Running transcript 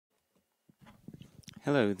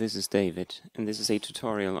Hello, this is David, and this is a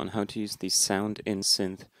tutorial on how to use the Sound In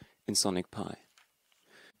synth in Sonic Pi.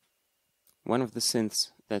 One of the synths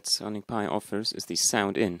that Sonic Pi offers is the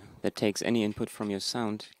Sound In, that takes any input from your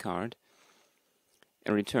sound card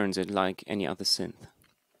and returns it like any other synth.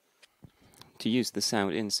 To use the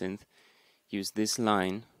Sound In synth, use this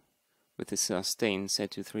line with the sustain set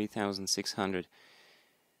to 3600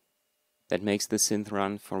 that makes the synth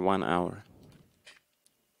run for 1 hour.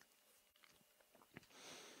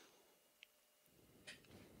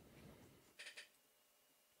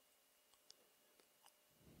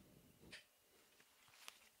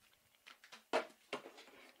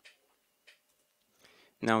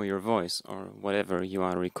 Now your voice, or whatever you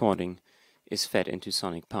are recording, is fed into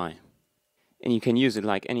Sonic Pi. And you can use it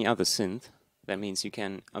like any other synth. That means you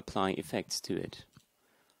can apply effects to it.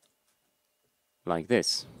 Like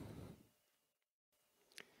this.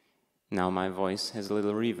 Now my voice has a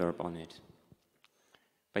little reverb on it.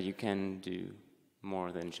 But you can do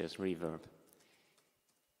more than just reverb.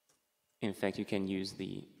 In fact, you can use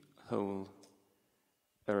the whole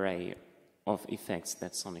array of effects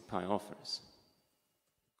that Sonic Pi offers.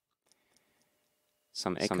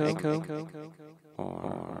 Some echo,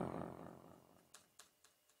 or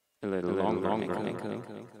a little longer echo.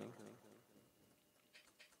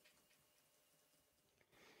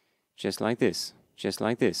 Just like this, just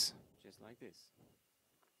like this.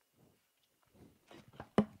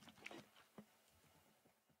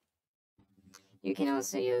 You can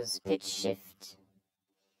also use pitch shift,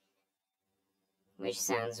 which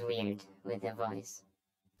sounds weird with a voice.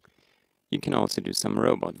 You can also do some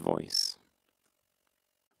robot voice.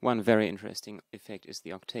 One very interesting effect is the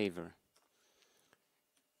Octaver.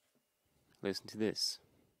 Listen to this.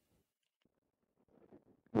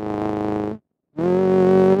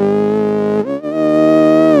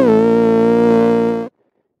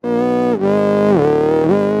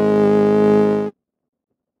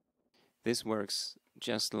 This works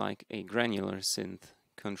just like a granular synth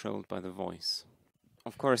controlled by the voice.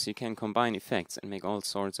 Of course, you can combine effects and make all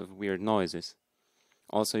sorts of weird noises.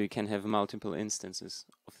 Also, you can have multiple instances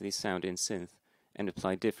of the Sound In synth and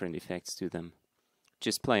apply different effects to them.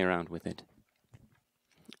 Just play around with it.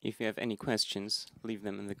 If you have any questions, leave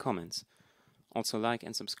them in the comments. Also like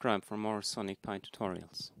and subscribe for more Sonic Pi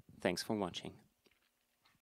tutorials. Thanks for watching.